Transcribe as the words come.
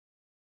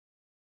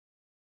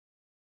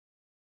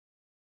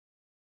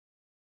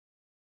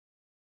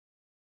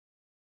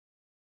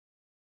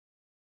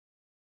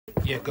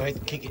Yeah, go ahead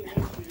and kick it.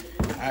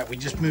 All right, we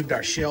just moved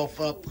our shelf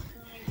up,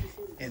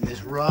 and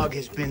this rug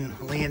has been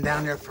laying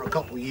down there for a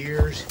couple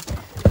years.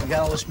 We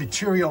got all this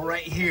material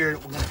right here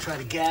that we're going to try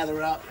to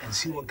gather up and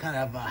see what kind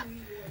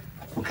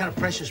of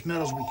precious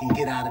metals we can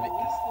get out of it.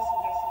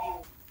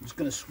 I'm just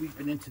going to sweep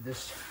it into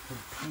this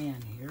little pan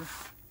here,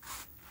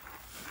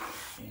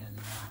 and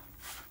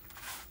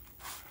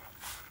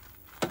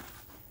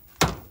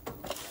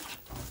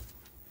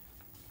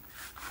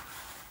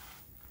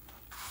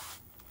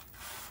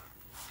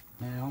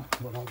now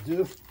what I'll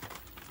do,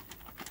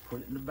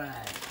 put it in the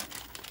bag.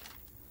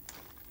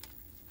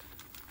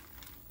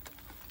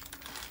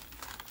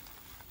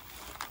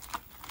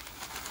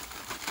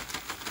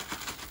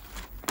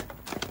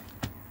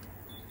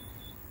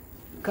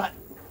 Cut.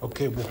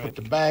 Okay, we'll put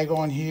the bag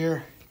on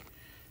here,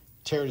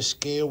 tear the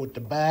scale with the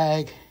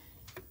bag,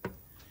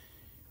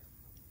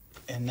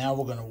 and now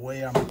we're going to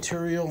weigh our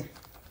material.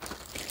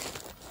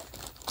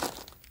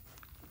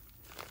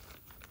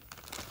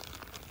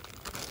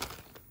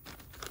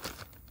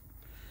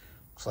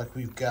 Looks like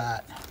we've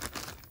got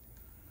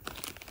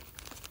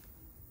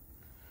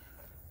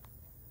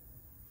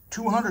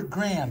 200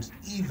 grams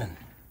even.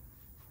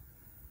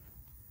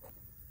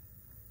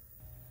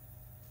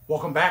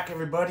 Welcome back,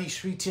 everybody.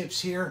 Sweet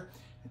Tips here.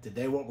 And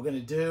today what we're going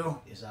to do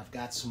is I've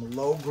got some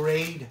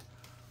low-grade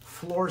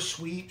floor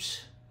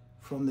sweeps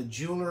from the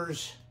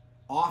jeweler's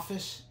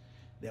office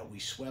that we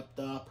swept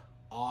up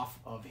off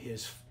of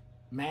his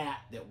mat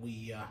that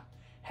we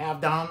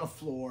have down on the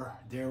floor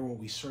there where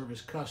we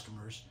service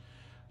customers.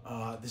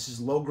 This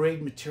is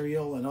low-grade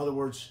material. In other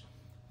words,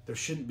 there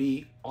shouldn't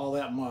be all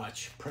that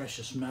much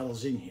precious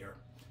metals in here.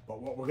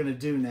 But what we're going to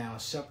do now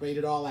is separate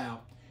it all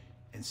out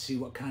and see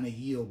what kind of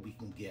yield we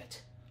can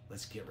get.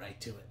 Let's get right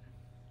to it.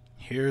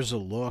 Here's a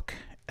look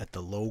at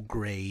the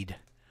low-grade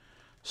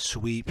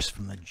sweeps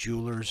from the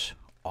jeweler's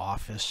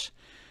office.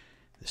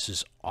 This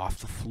is off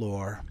the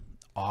floor,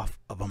 off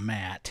of a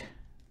mat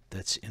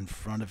that's in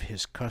front of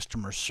his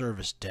customer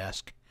service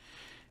desk.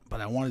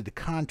 But I wanted to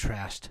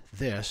contrast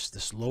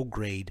this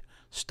low-grade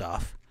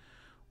stuff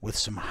with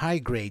some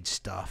high-grade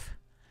stuff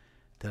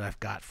that I've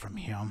got from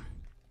him.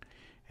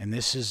 And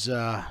this is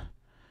out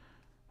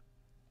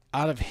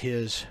of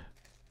his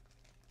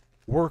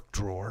work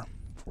drawer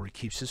where he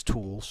keeps his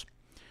tools.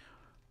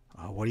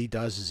 What he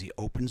does is he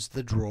opens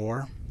the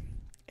drawer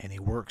and he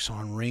works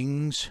on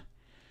rings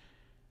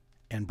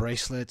and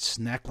bracelets,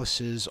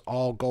 necklaces,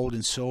 all gold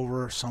and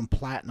silver, some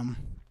platinum.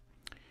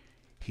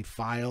 He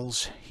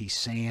files, he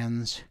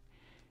sands,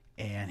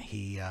 and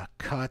he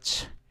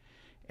cuts,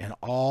 and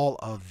all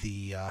of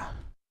the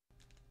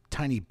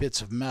tiny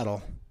bits of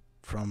metal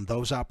from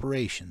those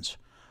operations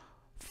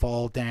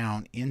fall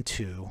down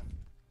into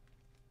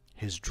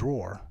his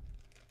drawer,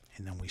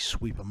 and then we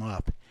sweep them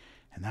up,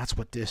 and that's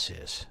what this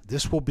is.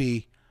 This will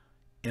be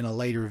in a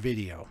later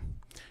video.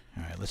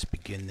 All right, let's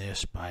begin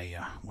this by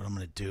what I'm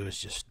going to do is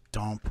just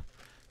dump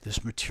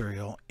this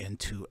material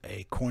into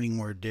a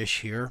coiningware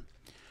dish here.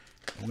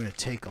 We're going to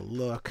take a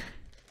look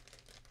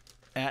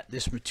at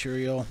this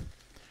material.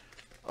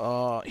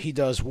 He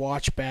does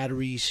watch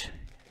batteries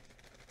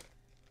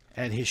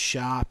at his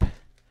shop,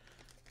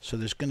 so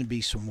there's going to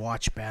be some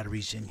watch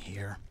batteries in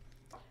here.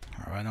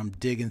 All right, I'm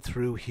digging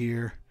through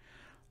here.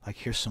 Like,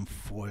 here's some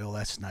foil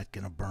that's not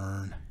going to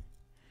burn.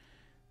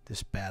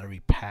 This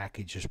battery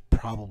package is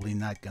probably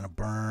not going to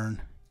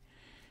burn.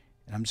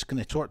 And I'm just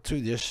going to sort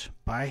through this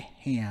by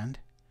hand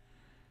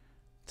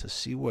to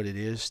see what it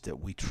is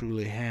that we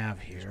truly have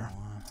here.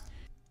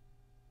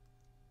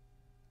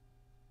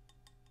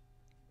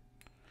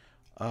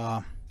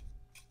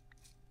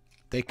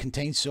 They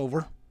contain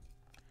silver,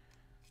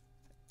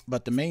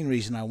 but the main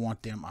reason I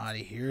want them out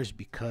of here is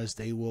because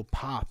they will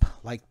pop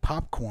like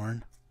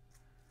popcorn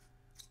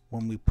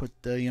when we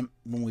put them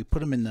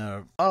in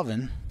the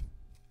oven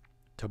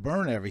to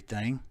burn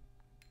everything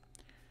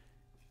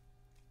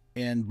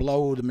and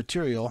blow the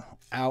material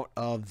out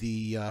of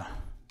the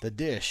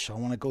dish. So I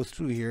want to go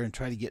through here and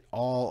try to get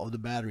all of the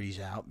batteries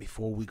out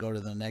before we go to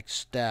the next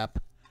step,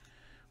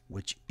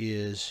 which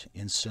is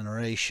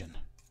incineration.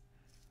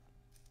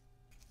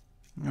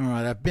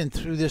 Alright, I've been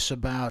through this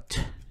about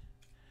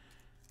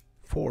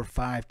 4 or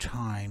 5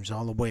 times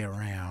all the way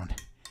around,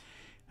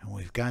 and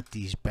we've got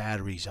these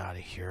batteries out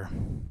of here.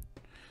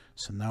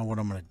 So now what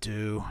I'm going to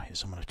do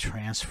is I'm going to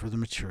transfer the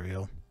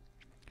material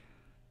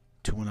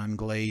to an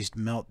unglazed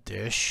melt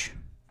dish,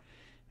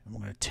 and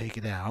we're going to take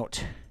it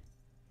out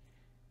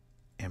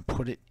and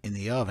put it in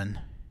the oven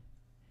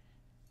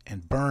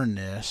and burn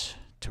this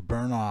to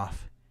burn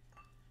off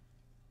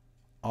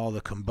all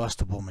the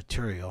combustible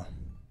material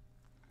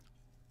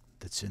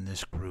that's in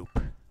this group.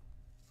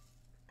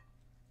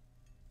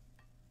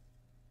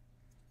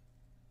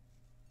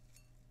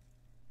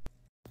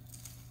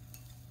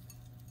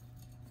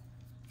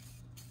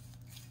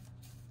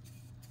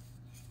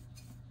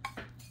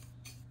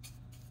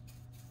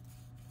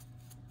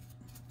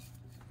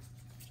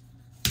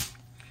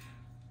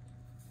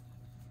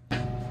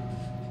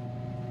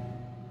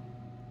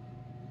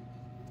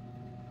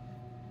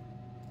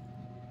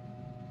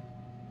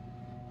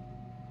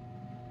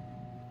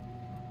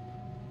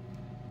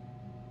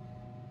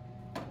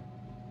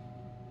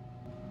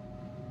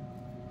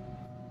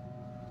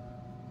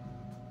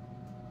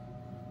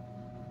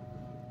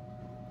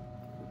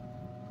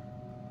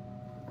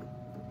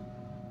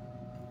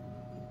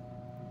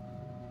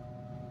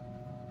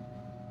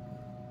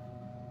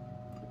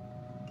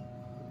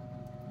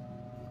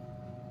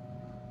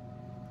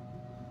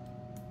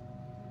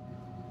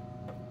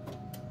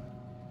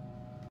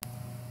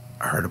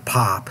 I heard a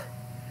pop,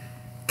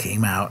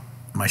 came out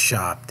my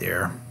shop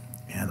there,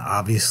 and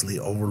obviously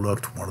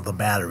overlooked one of the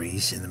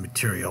batteries in the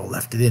material,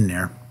 left it in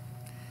there.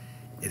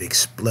 It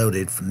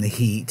exploded from the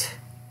heat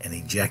and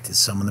ejected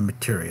some of the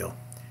material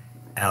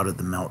out of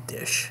the melt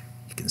dish.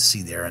 You can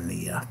see there in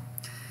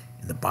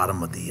the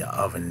bottom of the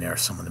oven there,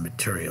 some of the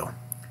material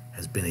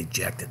has been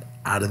ejected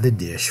out of the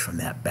dish from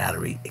that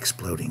battery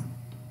exploding.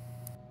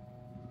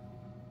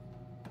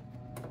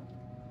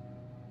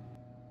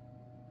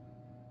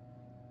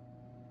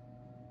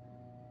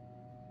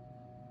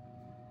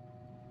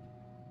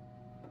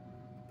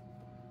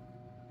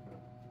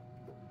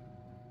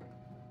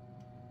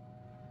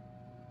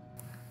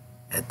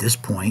 At this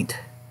point,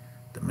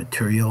 the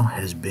material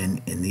has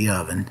been in the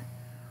oven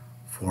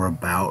for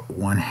about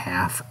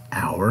 1/2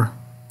 hour.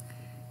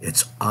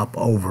 It's up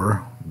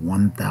over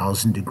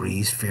 1000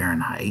 degrees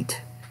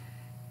Fahrenheit.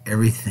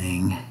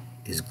 Everything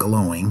is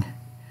glowing,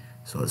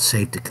 so it's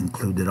safe to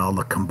conclude that all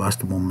the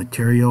combustible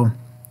material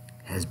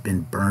has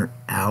been burnt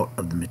out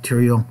of the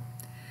material.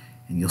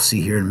 And you'll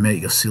see here in a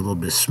minute, you'll see a little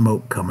bit of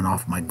smoke coming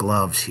off my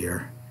gloves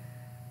here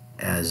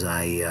as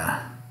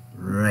I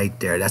right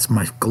there, that's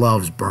my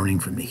gloves burning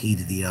from the heat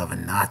of the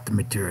oven, not the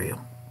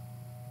material.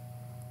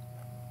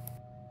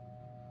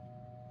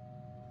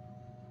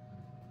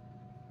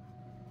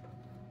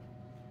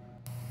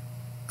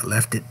 I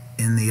left it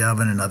in the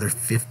oven another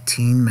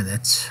 15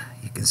 minutes.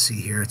 You can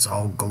see here it's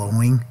all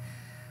glowing.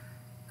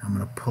 I'm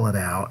going to pull it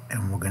out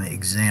and we're going to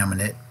examine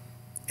it,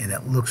 and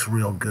it looks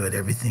real good.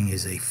 Everything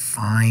is a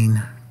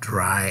fine,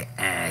 dry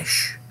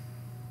ash.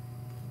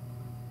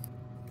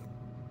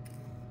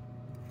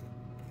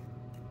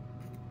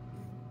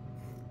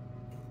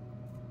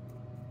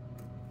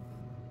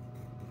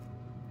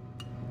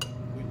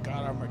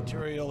 Got our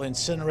material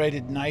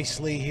incinerated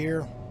nicely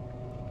here.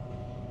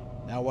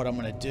 Now what I'm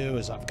going to do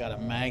is I've got a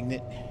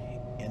magnet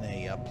in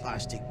a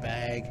plastic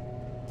bag.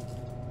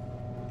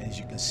 As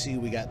you can see,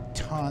 we got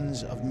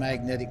tons of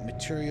magnetic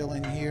material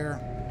in here.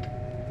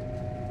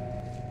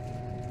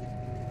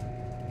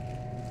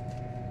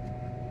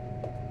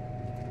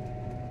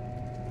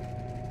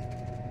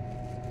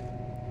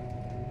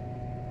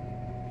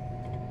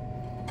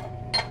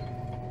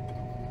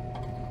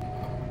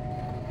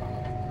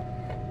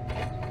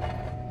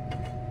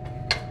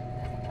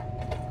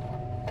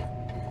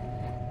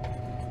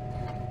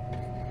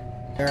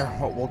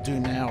 What we'll do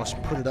now is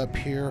put it up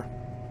here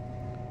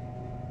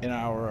in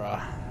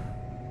our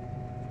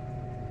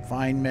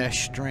fine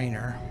mesh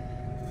strainer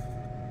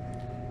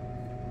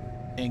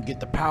and get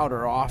the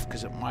powder off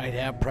because it might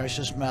have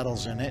precious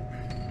metals in it.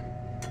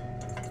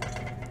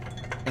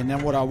 And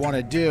then what I want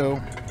to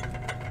do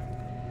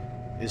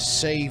is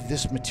save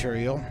this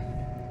material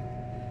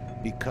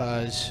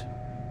because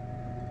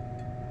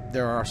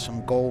there are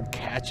some gold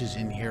catches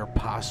in here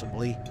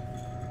possibly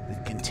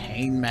that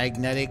contain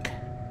magnetic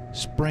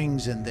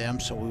springs in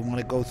them, so we want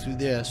to go through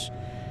this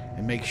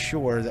and make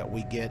sure that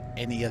we get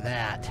any of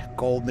that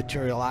gold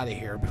material out of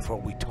here before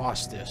we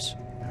toss this.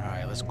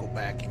 Alright, let's go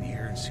back in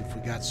here and see if we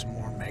got some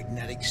more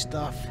magnetic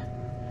stuff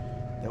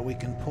that we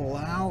can pull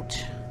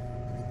out.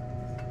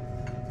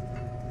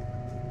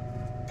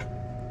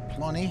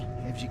 Plenty,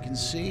 as you can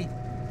see.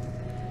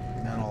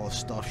 And then all the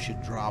stuff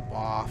should drop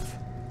off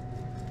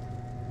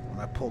when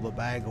I pull the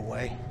bag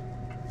away.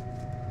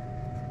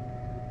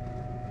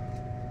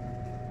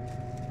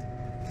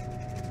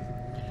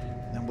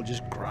 Then we'll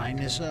just grind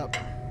this up.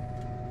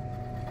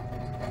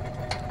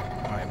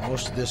 Alright,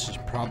 most of this is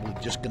probably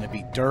just going to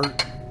be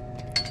dirt,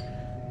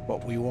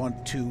 but we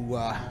want to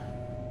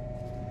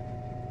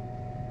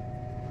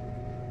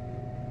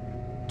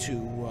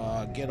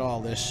get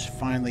all this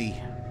finely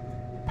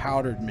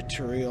powdered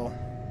material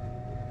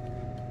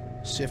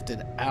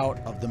sifted out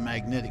of the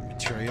magnetic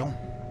material.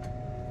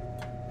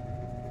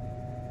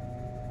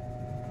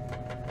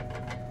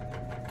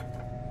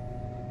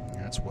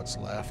 That's what's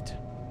left.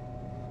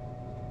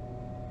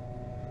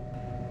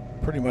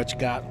 Pretty much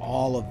got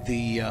all of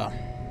the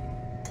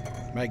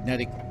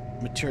magnetic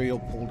material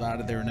pulled out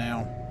of there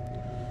now.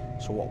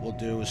 So what we'll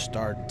do is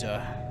start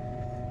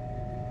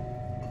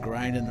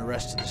grinding the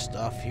rest of the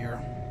stuff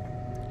here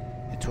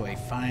into a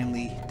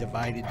finely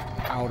divided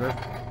powder.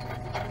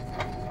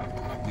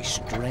 We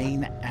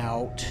strain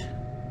out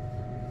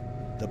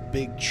the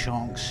big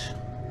chunks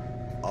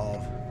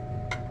of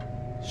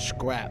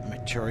scrap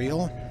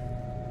material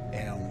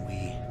and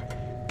we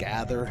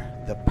gather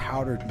the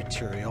powdered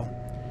material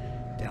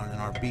down in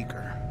our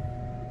beaker.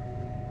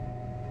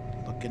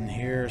 Look in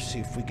here, see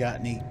if we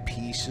got any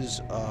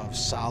pieces of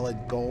solid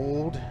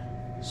gold,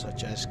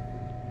 such as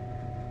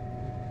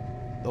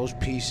those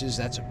pieces.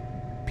 That's a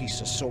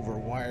piece of silver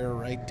wire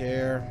right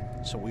there.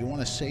 So we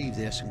want to save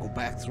this and go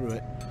back through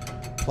it.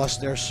 Plus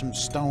there's some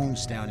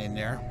stones down in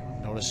there,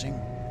 I'm noticing.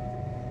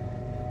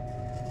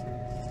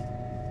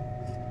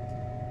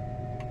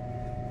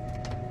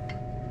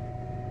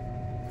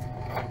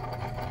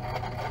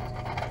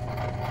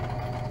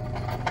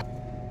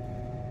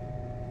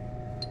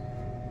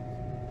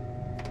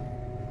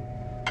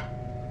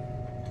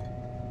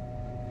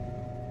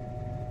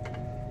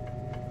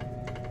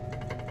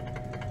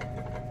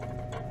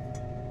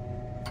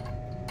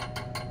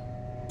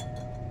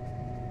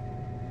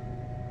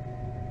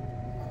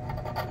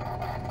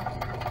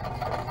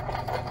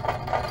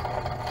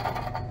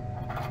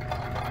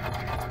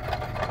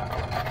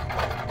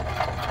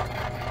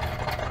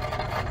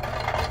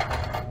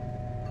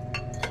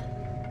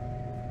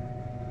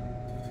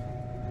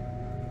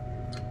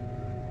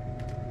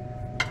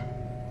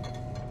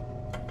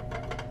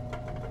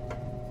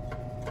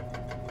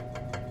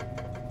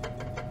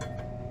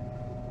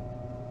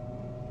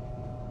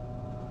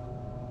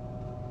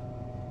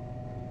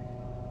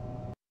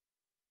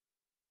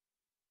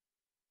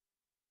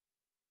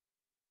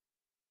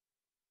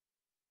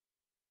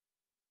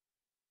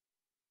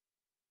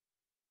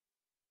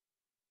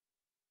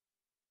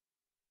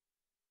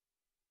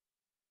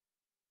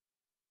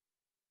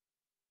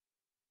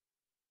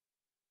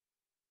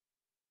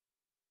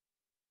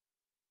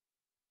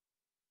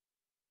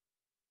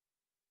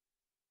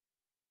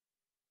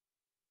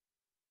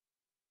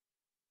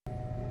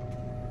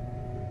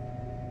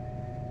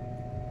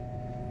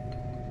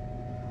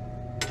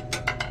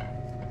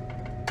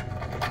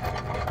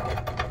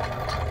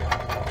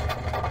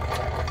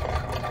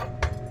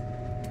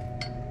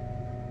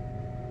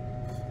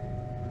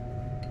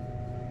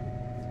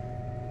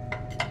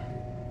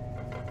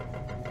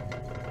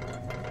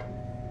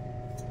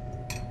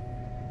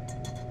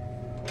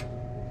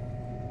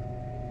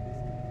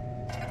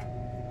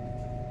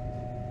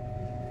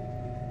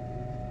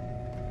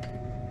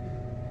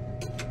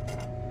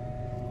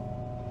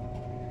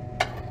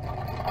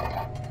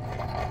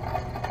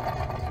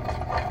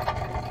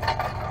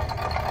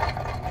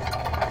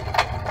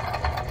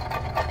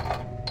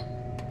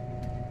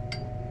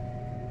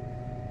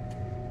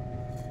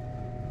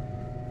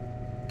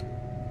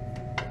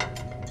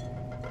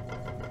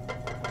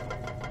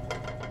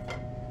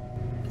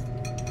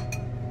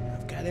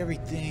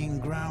 everything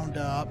ground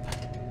up,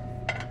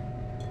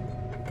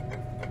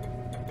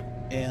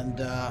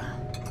 and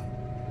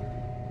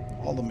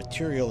all the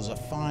material is a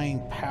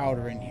fine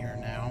powder in here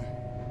now.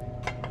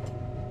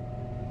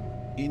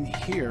 In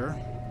here,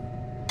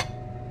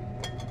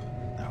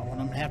 now what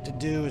I'm gonna have to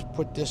do is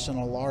put this in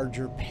a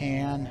larger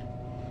pan,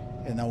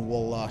 and then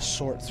we'll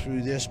sort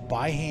through this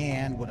by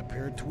hand with a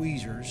pair of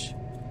tweezers,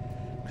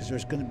 because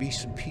there's going to be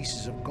some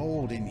pieces of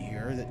gold in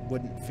here that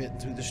wouldn't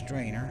fit through the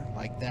strainer,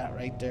 like that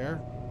right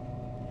there.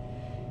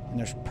 And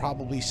there's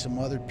probably some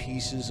other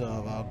pieces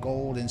of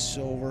gold and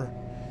silver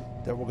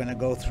that we're going to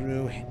go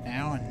through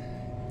now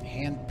and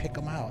hand pick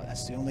them out.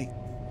 That's the only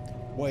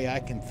way I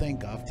can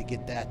think of to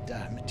get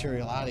that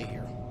material out of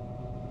here.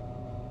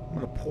 I'm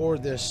going to pour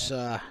this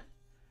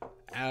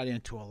out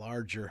into a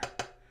larger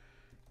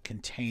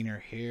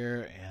container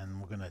here, and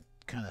we're going to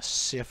kind of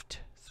sift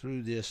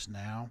through this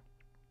now.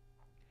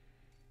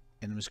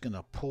 And I'm just going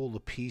to pull the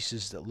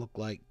pieces that look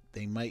like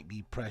they might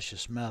be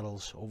precious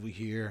metals over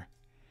here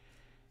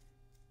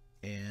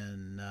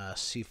and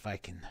see if I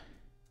can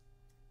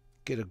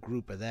get a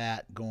group of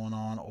that going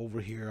on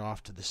over here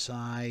off to the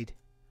side.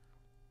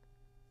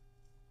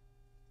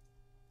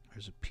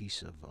 There's a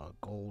piece of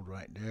gold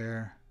right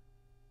there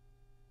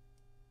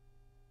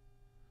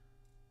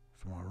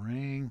from a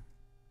ring.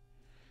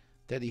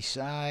 Steady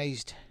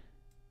sized.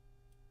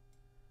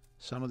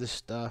 Some of this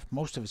stuff,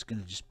 most of it's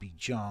going to just be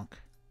junk.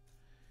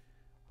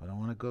 But I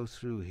want to go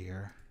through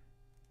here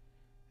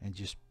and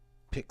just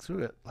pick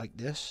through it like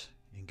this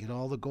and get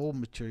all the gold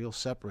material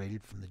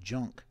separated from the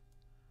junk.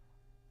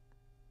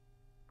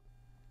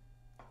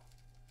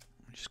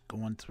 Just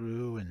going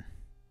through and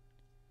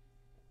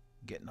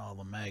getting all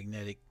the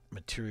magnetic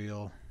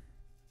material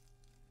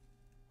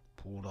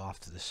pulled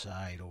off to the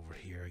side over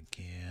here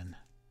again.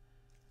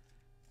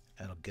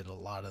 That'll get a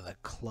lot of the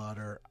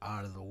clutter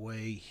out of the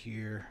way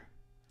here,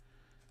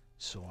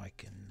 so I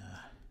can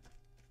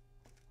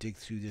dig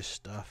through this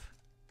stuff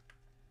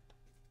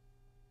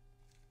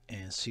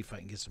and see if I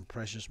can get some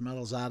precious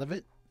metals out of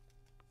it.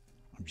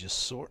 I'm just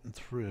sorting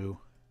through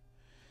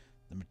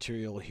the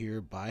material here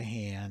by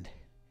hand.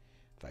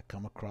 If I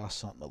come across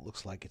something that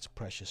looks like it's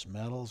precious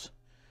metals,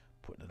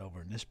 putting it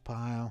over in this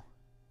pile.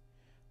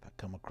 If I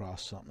come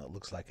across something that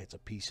looks like it's a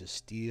piece of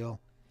steel,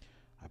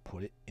 I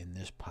put it in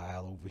this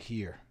pile over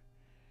here.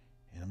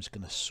 And I'm just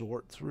going to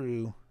sort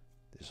through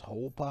this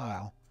whole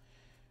pile.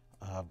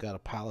 I've got a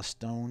pile of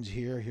stones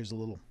here. Here's a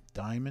little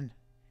diamond,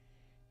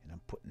 and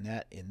I'm putting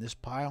that in this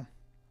pile.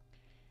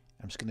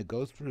 I'm just going to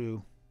go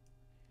through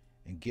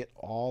and get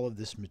all of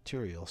this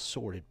material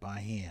sorted by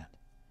hand.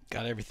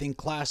 Got everything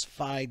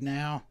classified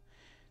now.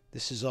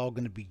 This is all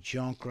going to be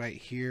junk right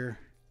here,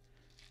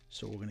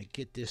 so we're going to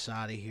get this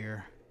out of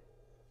here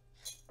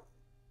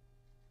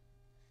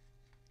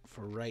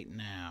for right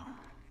now.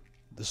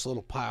 This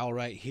little pile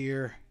right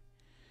here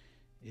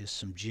is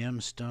some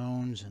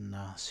gemstones, and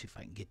see if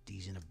I can get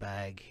these in a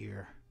bag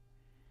here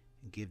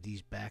and give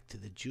these back to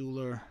the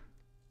jeweler.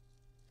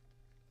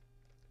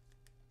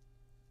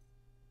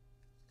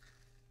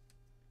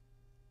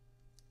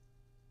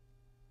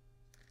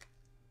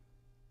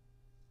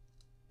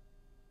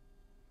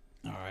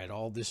 Alright,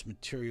 all this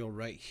material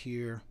right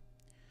here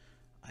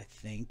I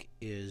think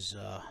is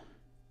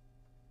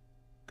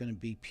going to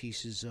be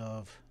pieces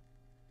of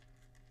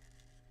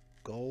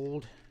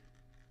gold,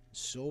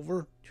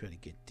 silver. Try to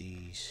get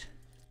these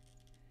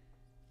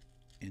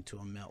into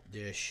a melt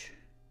dish,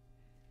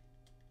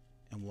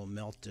 and we'll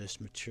melt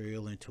this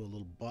material into a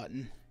little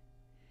button,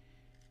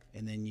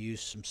 and then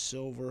use some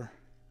silver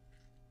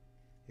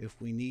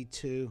if we need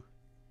to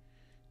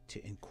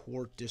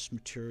inquart this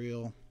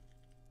material.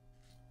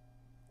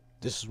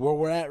 This is where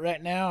we're at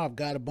right now. I've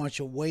got a bunch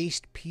of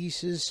waste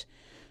pieces,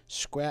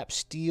 scrap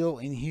steel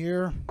in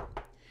here.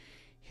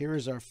 Here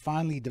is our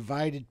finely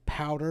divided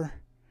powder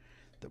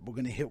that we're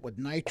going to hit with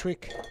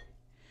nitric.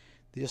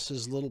 This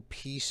is little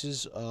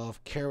pieces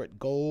of carat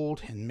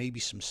gold and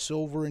maybe some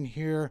silver in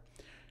here.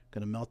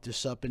 Going to melt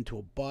this up into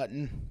a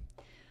button.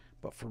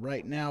 But for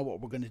right now, what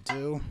we're going to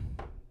do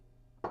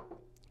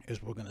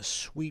is we're going to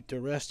sweep the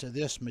rest of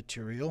this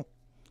material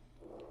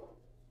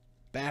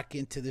back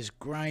into this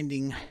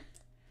grinding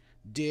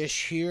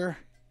dish here.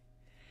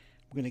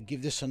 We're going to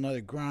give this another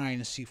grind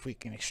and see if we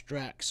can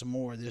extract some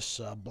more of this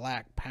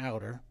black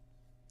powder.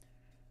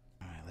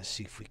 Alright, let's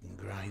see if we can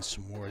grind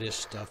some more of this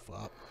stuff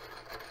up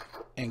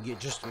and get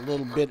just a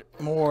little bit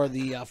more of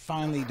the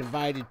finely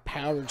divided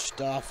powdered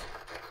stuff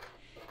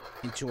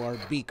into our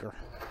beaker.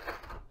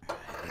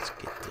 Alright, let's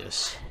get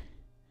this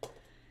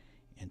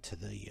into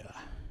the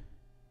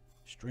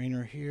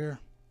strainer here.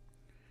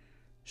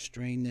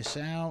 Strain this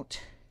out.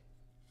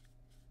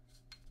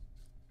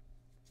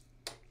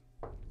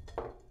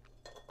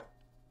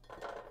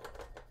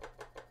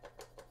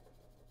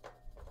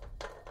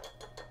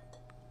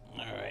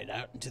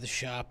 Out into the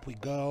shop we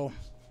go.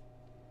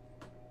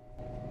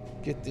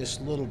 Get this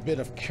little bit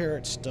of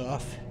carat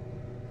stuff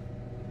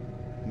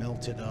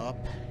melted up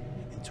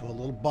into a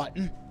little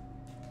button.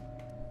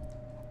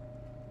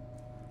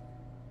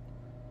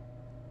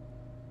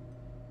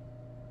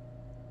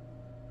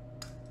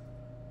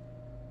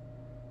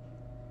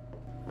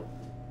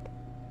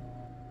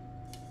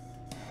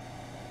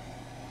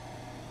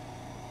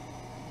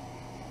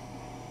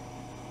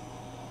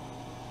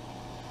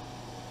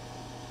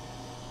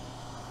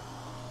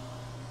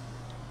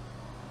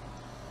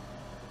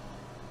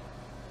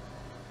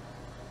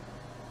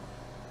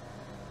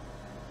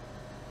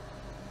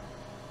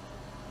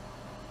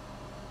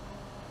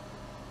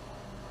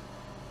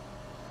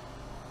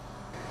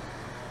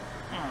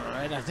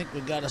 Alright, I think we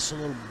got us a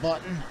little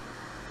button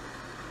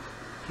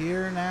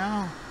here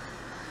now.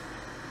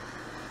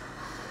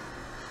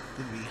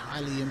 Could be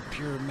highly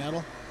impure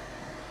metal.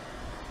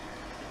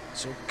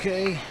 It's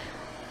okay.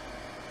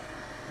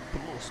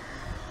 Put a little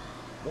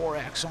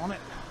borax on it.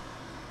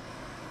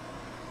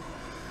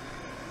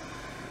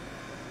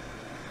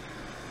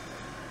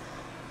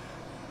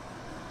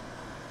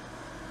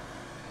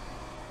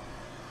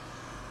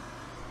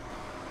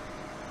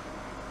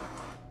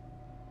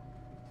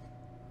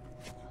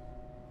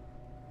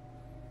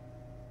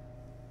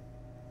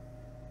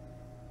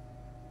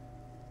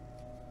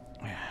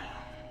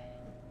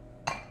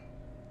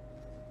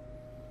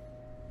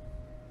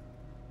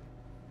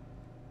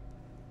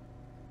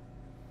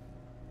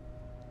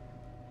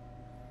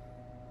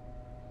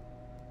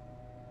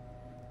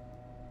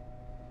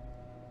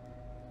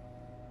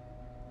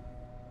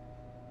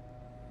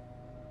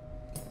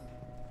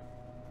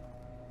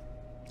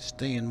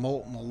 Staying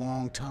molten a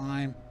long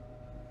time.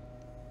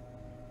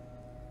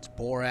 It's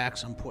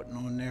borax I'm putting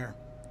on there.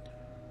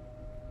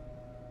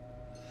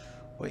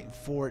 Waiting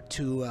for it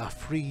to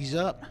freeze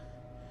up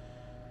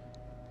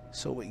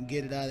so we can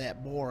get it out of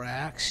that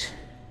borax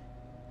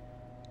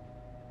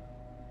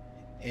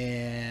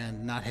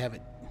and not have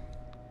it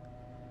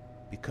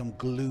become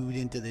glued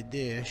into the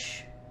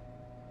dish.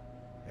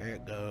 There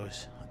it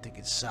goes. I think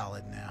it's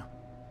solid now.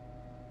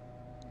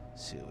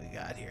 Let's see what we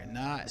got here.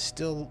 Nah, it's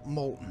still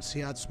molten. See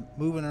how it's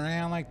moving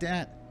around like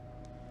that?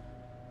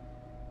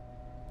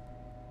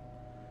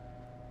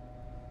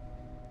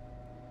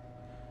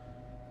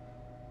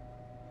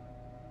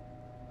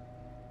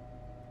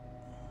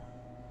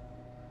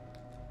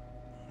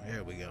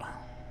 There we go.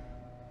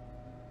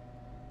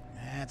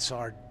 That's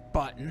our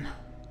button.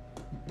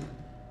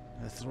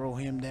 Let's throw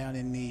him down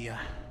in the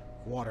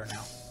water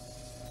now.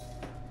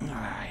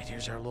 Alright,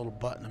 here's our little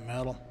button of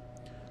metal.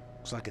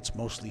 Looks like it's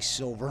mostly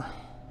silver.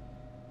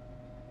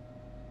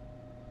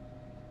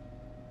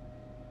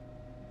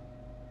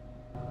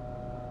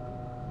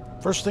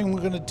 First thing we're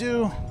going to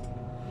do,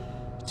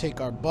 take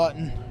our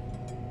button,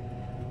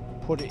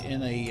 put it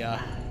in a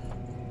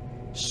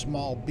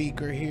small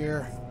beaker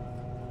here,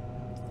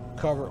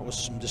 cover it with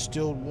some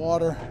distilled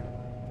water,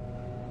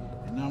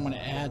 and now I'm going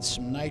to add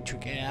some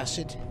nitric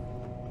acid,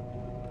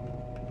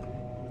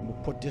 and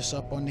we'll put this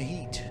up on the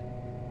heat.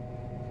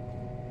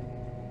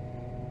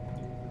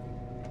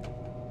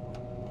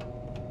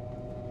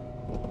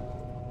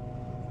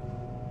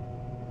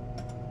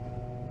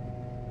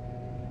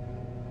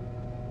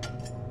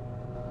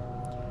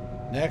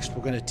 Next,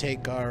 we're going to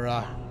take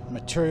our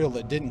material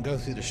that didn't go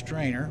through the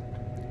strainer,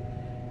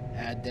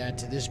 add that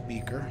to this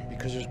beaker,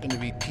 because there's going to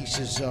be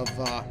pieces of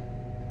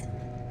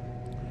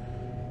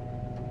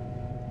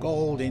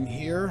gold in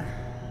here.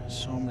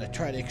 So I'm going to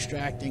try to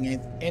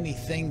extracting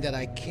anything that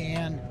I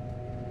can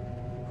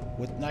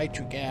with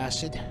nitric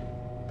acid.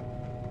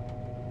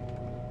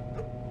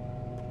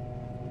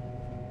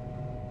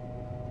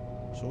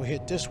 So we'll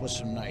hit this with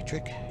some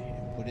nitric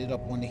and put it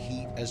up on the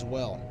heat as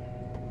well.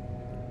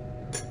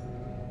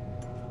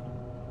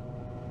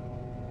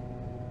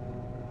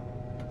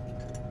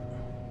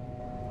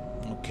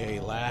 Okay,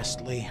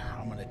 lastly,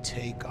 I'm going to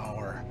take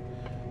our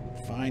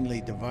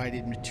finely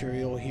divided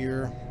material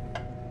here,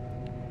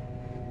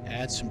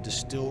 add some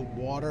distilled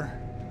water,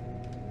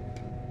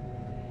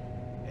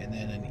 and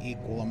then an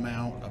equal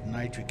amount of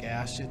nitric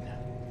acid.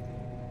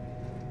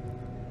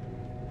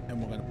 And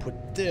we're going to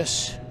put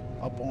this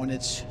up on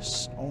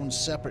its own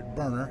separate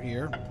burner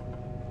here.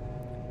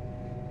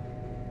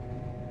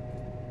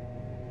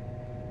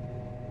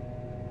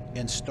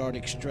 And start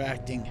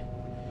extracting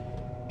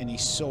any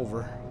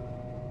silver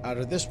out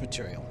of this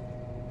material.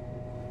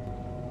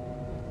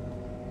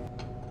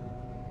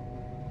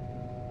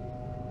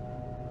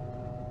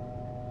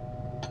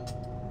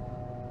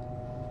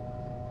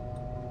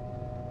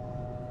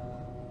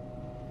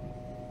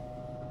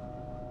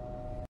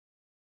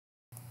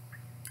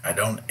 I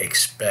don't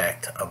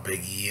expect a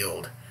big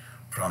yield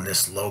from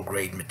this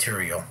low-grade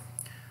material.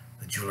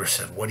 The jeweler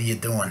said, "What are you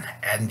doing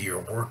adding to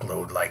your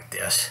workload like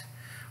this?"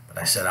 But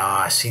I said,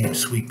 I seen him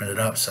sweeping it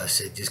up, so I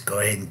said, just go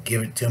ahead and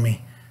give it to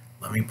me.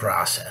 Let me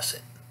process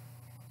it.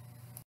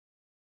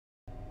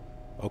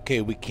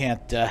 Okay, we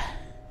can't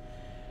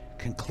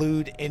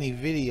conclude any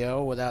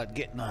video without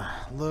getting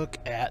a look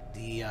at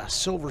the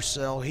silver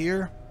cell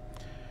here.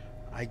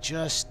 I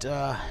just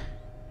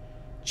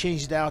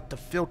changed out the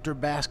filter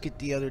basket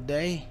the other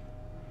day,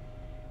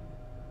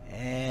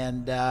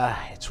 and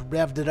it's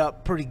revved it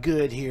up pretty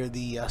good here.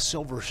 The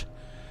silver's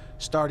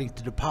starting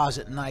to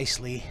deposit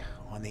nicely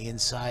on the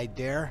inside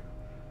there.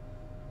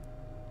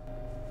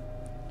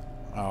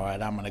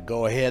 Alright, I'm going to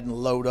go ahead and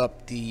load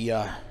up the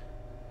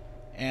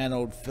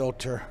anode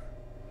filter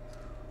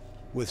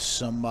with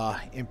some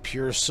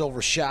impure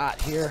silver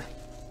shot here.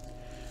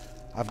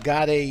 I've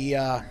got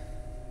a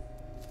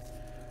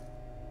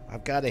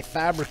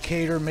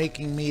fabricator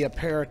making me a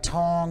pair of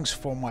tongs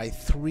for my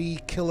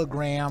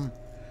 3-kilogram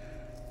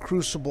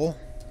crucible,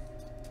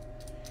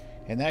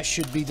 and that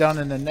should be done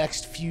in the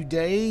next few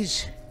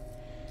days.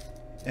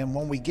 And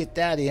when we get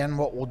that in,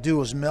 what we'll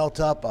do is melt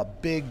up a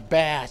big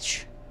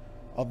batch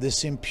of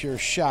this impure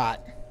shot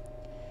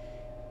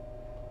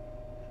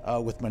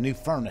with my new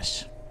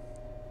furnace.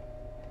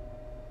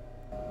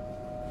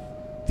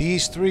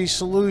 These three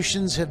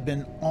solutions have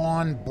been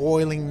on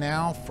boiling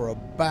now for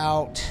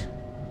about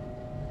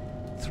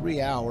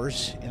 3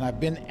 hours, and I've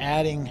been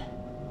adding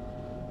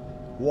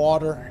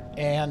water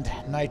and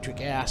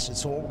nitric acid.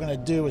 So what we're going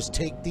to do is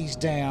take these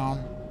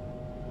down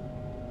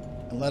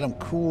and let them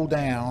cool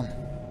down.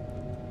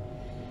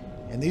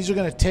 And these are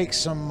going to take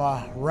some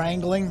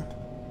wrangling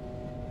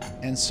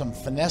and some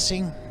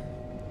finessing.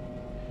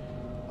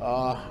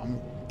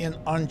 I'm in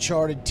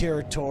uncharted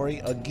territory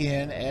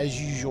again, as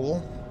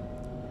usual.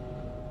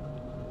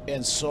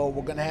 And so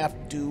we're going to have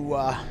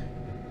to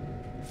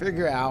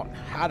figure out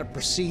how to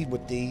proceed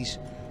with these.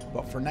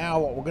 But for now,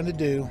 what we're going to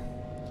do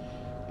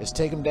is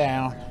take them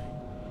down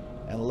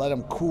and let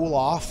them cool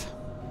off.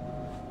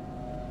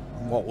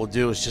 And what we'll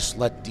do is just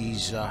let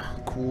these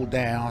cool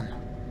down.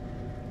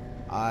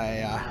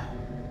 I'm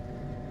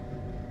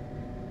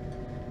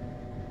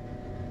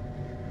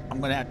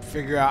going to have to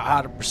figure out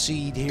how to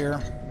proceed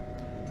here.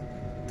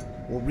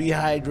 We'll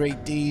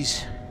rehydrate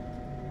these,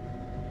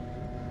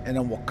 and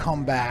then we'll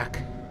come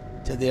back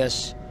to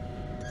this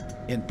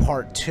in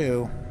part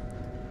 2.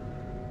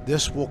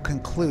 This will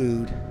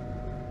conclude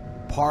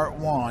part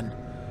 1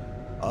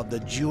 of the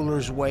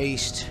Jeweler's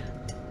Waste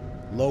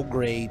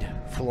low-grade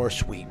floor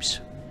sweeps.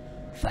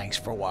 Thanks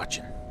for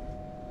watching.